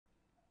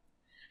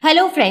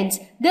Hello friends,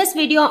 this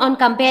video on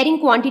comparing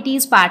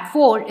quantities part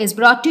 4 is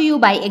brought to you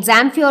by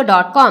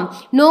examfear.com.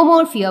 No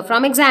more fear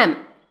from exam.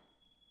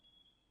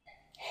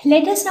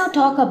 Let us now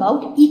talk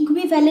about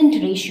equivalent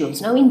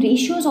ratios. Now in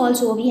ratios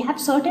also we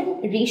have certain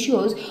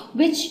ratios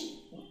which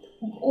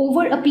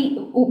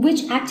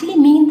actually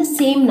mean the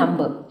same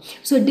number.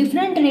 So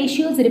different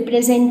ratios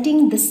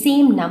representing the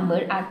same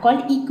number are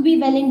called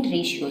equivalent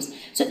ratios.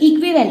 So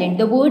equivalent,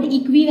 the word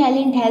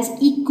equivalent has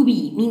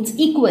equi, means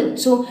equal.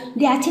 So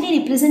they actually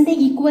represent the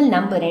equal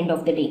number end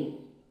of the day.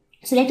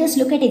 So let us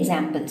look at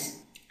examples.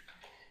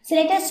 So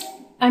let us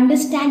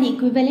understand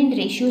equivalent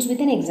ratios with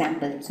an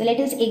example. So let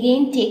us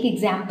again take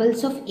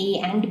examples of A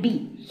and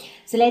B.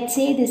 So let's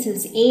say this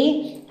is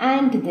A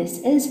and this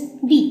is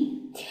B.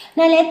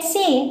 Now let's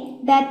say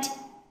that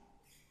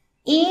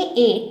A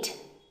ate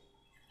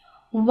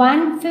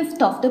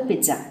 1/5 of the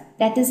pizza.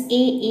 That is,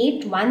 A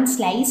ate one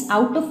slice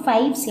out of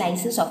 5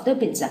 slices of the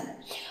pizza.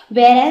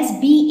 Whereas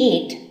B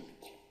ate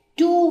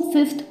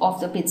 2/5 of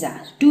the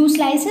pizza. 2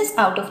 slices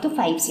out of the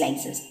 5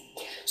 slices.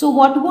 So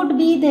what would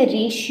be the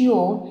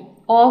ratio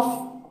of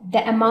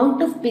the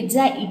amount of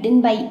pizza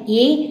eaten by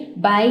A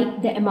by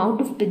the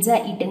amount of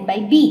pizza eaten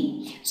by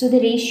B? So the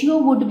ratio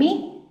would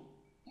be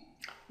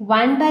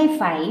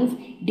 1/5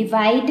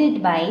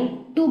 divided by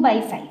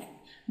 2/5,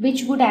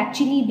 which would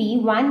actually be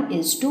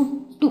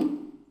 1:2.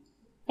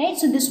 Right?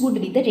 So this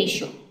would be the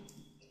ratio.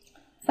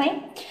 Fine.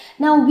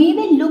 Now we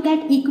will look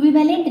at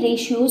equivalent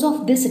ratios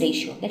of this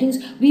ratio. That is,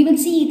 we will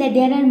see that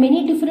there are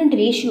many different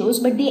ratios,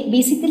 but they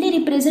basically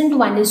represent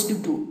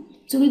 1:2.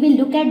 So we will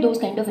look at those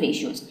kind of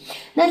ratios.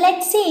 Now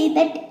let's say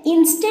that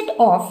instead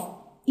of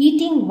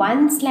eating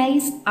one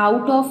slice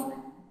out of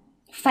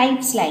 5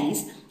 slices,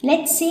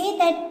 let's say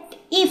that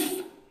if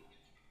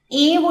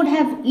A would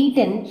have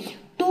eaten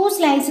 2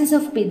 slices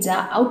of pizza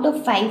out of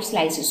 5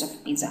 slices of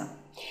pizza,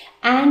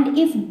 and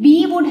if B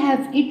would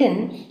have eaten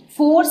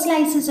 4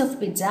 slices of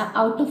pizza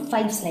out of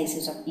 5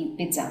 slices of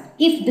pizza,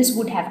 if this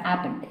would have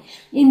happened,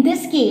 in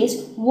this case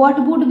what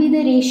would be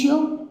the ratio?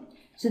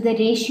 So the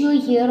ratio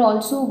here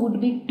also would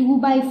be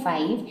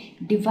 2/5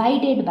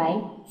 divided by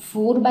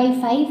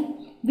 4/5,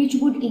 which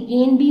would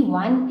again be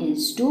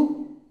 1:2.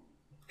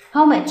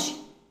 How much?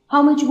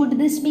 How much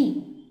would this be?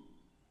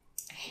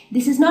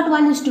 This is not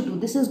 1:2.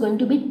 This is going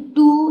to be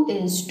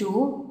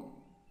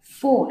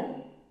 2:4.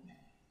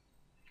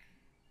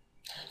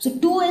 So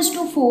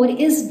 2:4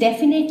 is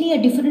definitely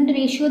a different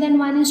ratio than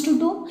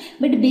 1:2.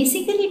 But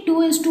basically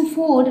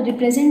 2:4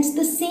 represents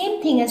the same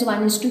thing as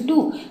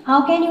 1:2. How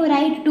can you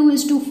write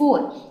 2:4?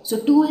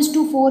 So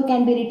 2:4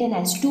 can be written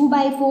as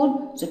 2/4.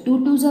 So 2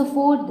 2s are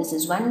 4. This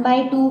is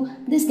 1/2.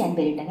 This can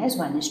be written as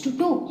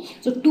 1:2.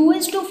 So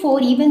 2:4,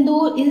 even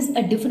though is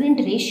a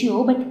different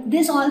ratio, but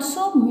this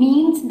also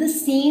means the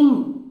same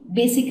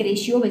basic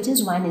ratio, which is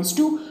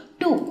 1:2.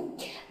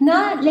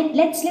 Now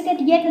let's look at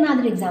yet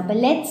another example.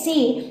 Let's say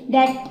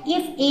that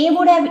if A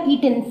would have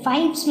eaten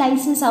 5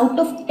 slices out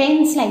of 10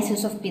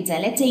 slices of pizza.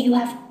 Let's say you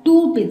have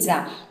 2 pizza,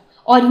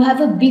 or you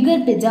have a bigger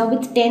pizza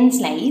with 10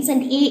 slices,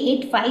 and A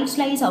ate 5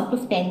 slices out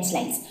of 10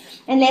 slices.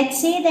 And let's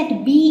say that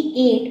B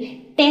ate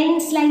 10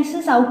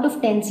 slices out of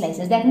 10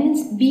 slices. That means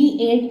B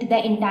ate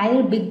the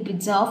entire big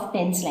pizza of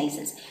 10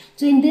 slices.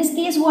 So in this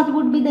case, what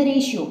would be the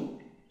ratio?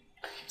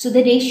 So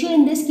the ratio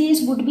in this case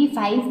would be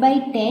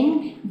 5/10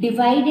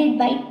 divided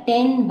by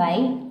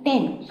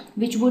 10/10,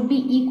 which would be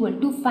equal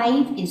to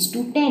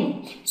 5:10.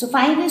 So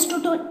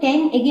 5:10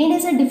 again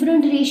is a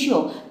different ratio,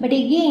 but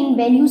again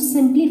when you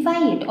simplify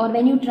it or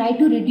when you try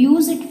to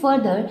reduce it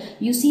further,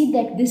 you see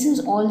that this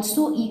is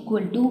also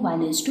equal to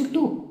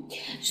 1:2.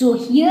 So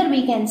here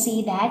we can see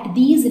that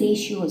these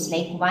ratios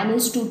like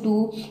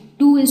 1:2,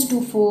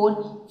 2:4,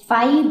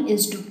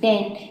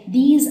 5:10,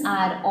 these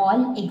are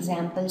all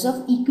examples of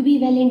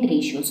equivalent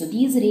ratios. So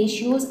these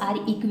ratios are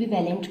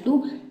equivalent to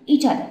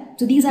each other.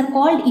 So these are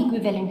called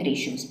equivalent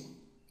ratios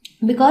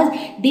because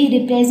they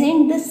represent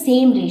the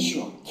same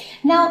ratio.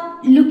 Now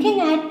looking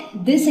at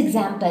this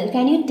example,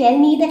 can you tell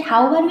me that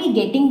how are we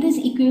getting these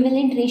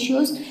equivalent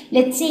ratios?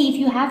 Let's say if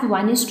you have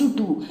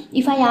 1:2,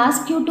 if I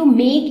ask you to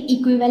make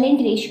equivalent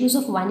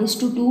ratios of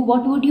 1:2,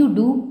 what would you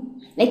do?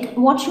 Like,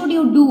 what should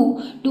you do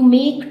to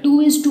make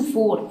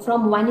 2:4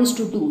 from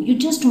 1:2? You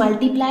just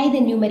multiply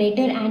the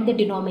numerator and the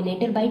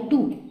denominator by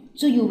 2.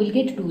 So you will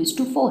get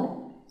 2:4.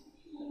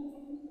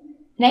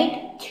 Right?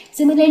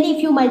 Similarly, if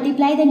you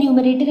multiply the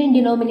numerator and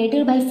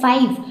denominator by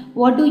 5,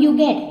 what do you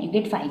get? You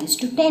get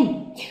 5:10.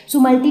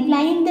 So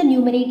multiplying the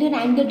numerator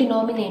and the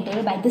denominator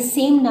by the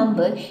same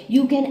number,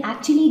 you can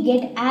actually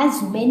get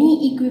as many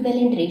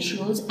equivalent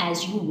ratios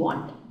as you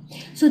want.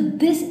 So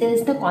this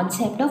is the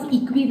concept of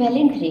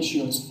equivalent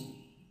ratios.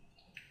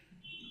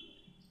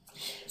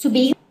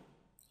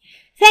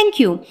 Thank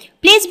you.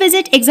 Please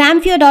visit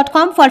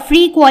examfear.com for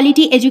free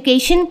quality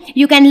education.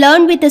 You can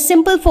learn with a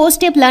simple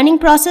 4-step learning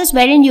process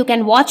wherein you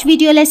can watch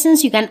video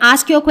lessons, you can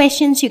ask your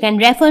questions, you can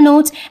refer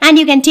notes, and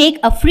you can take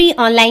a free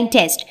online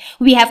test.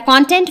 We have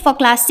content for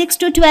class 6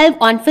 to 12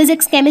 on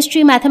physics,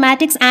 chemistry,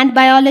 mathematics, and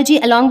biology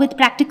along with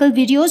practical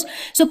videos.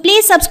 So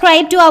please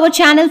subscribe to our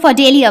channel for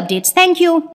daily updates. Thank you.